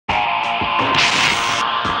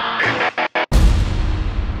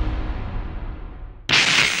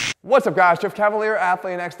What's up, guys? Jeff Cavalier,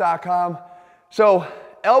 ATHLEAN-X.com. So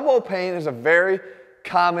elbow pain is a very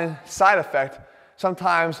common side effect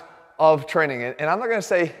sometimes of training. And I'm not going to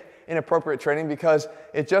say inappropriate training, because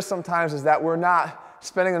it just sometimes is that we're not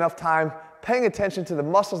spending enough time paying attention to the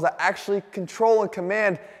muscles that actually control and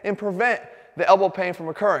command and prevent the elbow pain from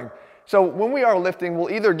occurring. So when we are lifting,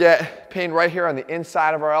 we'll either get pain right here on the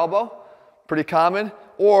inside of our elbow, pretty common,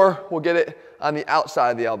 or we'll get it on the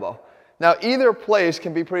outside of the elbow. Now, either place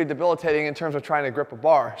can be pretty debilitating in terms of trying to grip a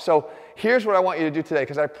bar. So here's what I want you to do today,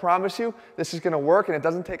 because I promise you this is going to work, and it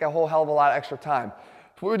doesn't take a whole hell of a lot of extra time.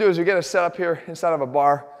 So what we do is we get a setup here inside of a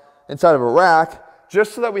bar, inside of a rack,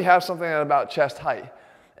 just so that we have something at about chest height.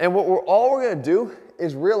 And all we're going to do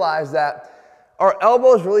is realize that our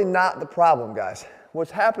elbow is really not the problem, guys.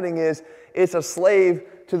 What's happening is it's a slave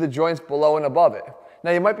to the joints below and above it.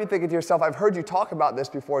 Now, you might be thinking to yourself, I've heard you talk about this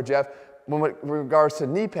before, Jeff, with regards to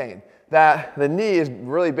knee pain, that the knee is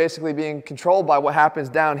really basically being controlled by what happens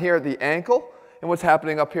down here at the ankle and what's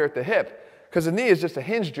happening up here at the hip. Because the knee is just a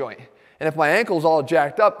hinge joint. And if my ankle's all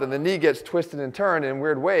jacked up, then the knee gets twisted and turned in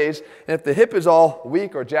weird ways. And if the hip is all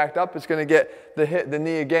weak or jacked up, it's going to get the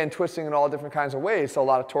knee again twisting in all different kinds of ways, so a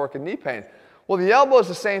lot of torque and knee pain. Well, the elbow is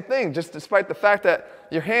the same thing. Just despite the fact that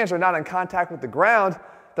your hands are not in contact with the ground,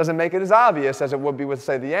 doesn't make it as obvious as it would be with,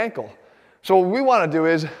 say, the ankle. So what we want to do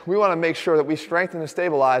is we want to make sure that we strengthen and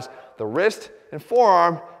stabilize the wrist and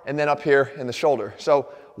forearm, and then up here in the shoulder.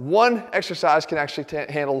 So one exercise can actually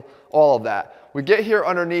handle all of that. We get here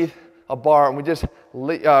underneath a bar and we just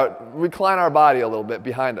recline our body a little bit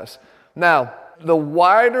behind us. Now, the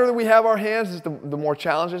wider we have our hands, the more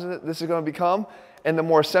challenges this is going to become, and the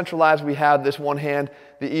more centralized we have this one hand,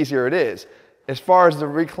 the easier it is. As far as the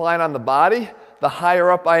recline on the body, the higher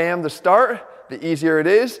up I am to start, the easier it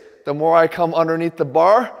is. The more I come underneath the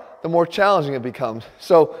bar, the more challenging it becomes.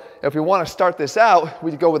 So if we want to start this out,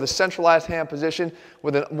 we go with a centralized hand position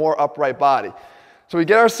with a more upright body. So we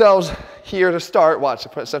get ourselves here to start. Watch,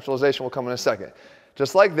 the centralization will come in a second.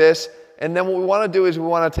 Just like this. And then what we want to do is we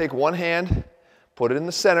want to take one hand, put it in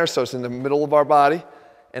the center so it's in the middle of our body.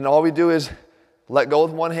 And all we do is let go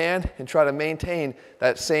with one hand and try to maintain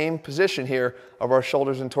that same position here of our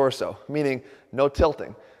shoulders and torso, meaning no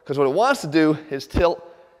tilting. Because what it wants to do is tilt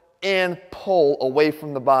and pull away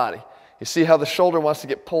from the body. You see how the shoulder wants to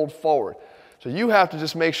get pulled forward. So you have to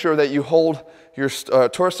just make sure that you hold your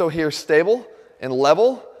torso here stable and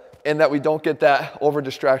level, and that we don't get that over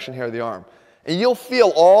distraction here of the arm. And you'll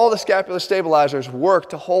feel all the scapular stabilizers work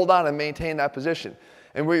to hold on and maintain that position.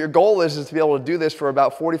 And what your goal is to be able to do this for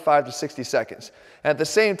about 45 to 60 seconds. And at the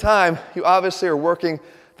same time, you obviously are working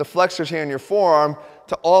the flexors here in your forearm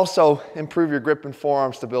to also improve your grip and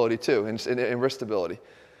forearm stability too, and wrist stability.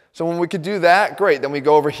 So when we could do that, great. Then we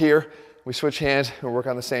go over here, we switch hands, and work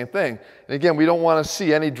on the same thing. And again, we don't want to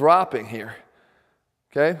see any dropping here.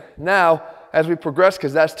 Okay? Now, as we progress,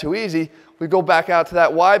 because that's too easy, we go back out to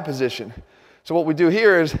that wide position. So what we do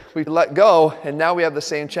here is we let go, and now we have the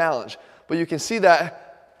same challenge. But you can see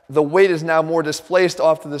that the weight is now more displaced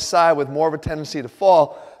off to the side with more of a tendency to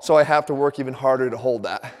fall, so I have to work even harder to hold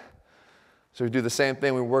that. So we do the same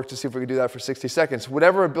thing. We work to see if we can do that for 60 seconds.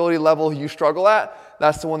 Whatever ability level you struggle at,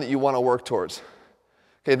 that's the one that you want to work towards.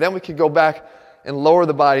 Okay, then we can go back and lower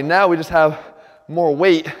the body. Now we just have more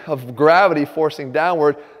weight of gravity forcing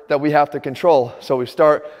downward that we have to control. So we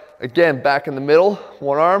start, again, back in the middle,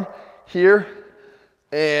 one arm, here,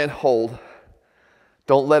 and hold.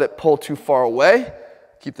 Don't let it pull too far away.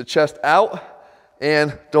 Keep the chest out,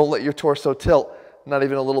 and don't let your torso tilt, not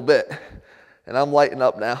even a little bit. And I'm lighting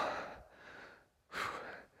up now.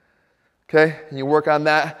 Okay, and you work on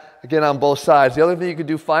that, again, on both sides. The other thing you could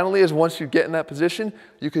do finally is once you get in that position,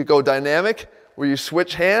 you could go dynamic, where you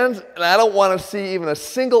switch hands, and I don't want to see even a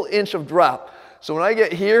single inch of drop. So when I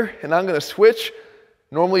get here and I'm going to switch,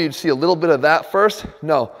 normally you'd see a little bit of that first.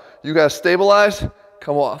 No, you got to stabilize,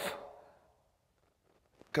 come off.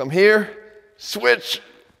 Come here, switch,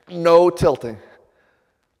 no tilting.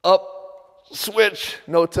 Up, switch,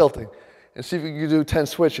 no tilting. And see if you can do 10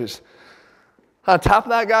 switches. On top of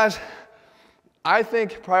that, guys, I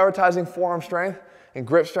think prioritizing forearm strength and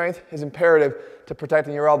grip strength is imperative to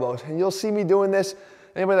protecting your elbows. And you'll see me doing this.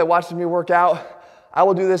 Anybody that watches me work out, I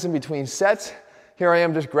will do this in between sets. Here I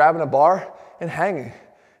am just grabbing a bar and hanging.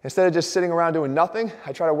 Instead of just sitting around doing nothing,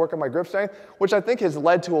 I try to work on my grip strength, which I think has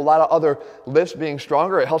led to a lot of other lifts being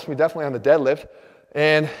stronger. It helps me definitely on the deadlift,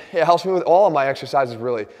 and it helps me with all of my exercises,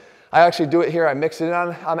 really. I actually do it here. I mix it in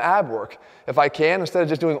on ab work. If I can, instead of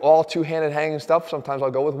just doing all two-handed hanging stuff, sometimes I'll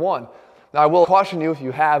go with one. Now, I will caution you, if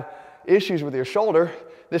you have issues with your shoulder,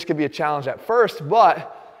 this could be a challenge at first,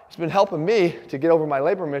 but It's been helping me to get over my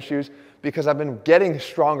labrum issues because I've been getting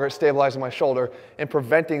stronger at stabilizing my shoulder and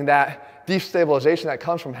preventing that destabilization that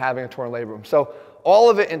comes from having a torn labrum. So all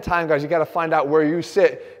of it in time, guys. You got to find out where you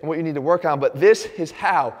sit and what you need to work on, but this is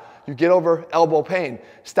how you get over elbow pain.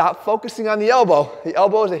 Stop focusing on the elbow. The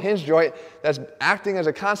elbow is a hinge joint that's acting as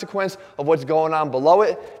a consequence of what's going on below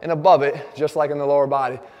it and above it, just like in the lower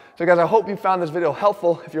body. So guys, I hope you found this video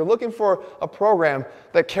helpful. If you're looking for a program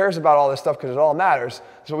that cares about all this stuff, because it all matters,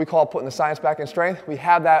 it's what we call putting the science back in strength. We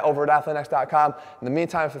have that over at ATHLEAN-X.com. In the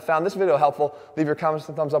meantime, if you found this video helpful, leave your comments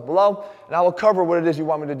and thumbs up below, and I will cover what it is you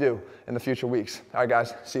want me to do in the future weeks. All right,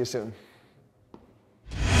 guys, see you soon.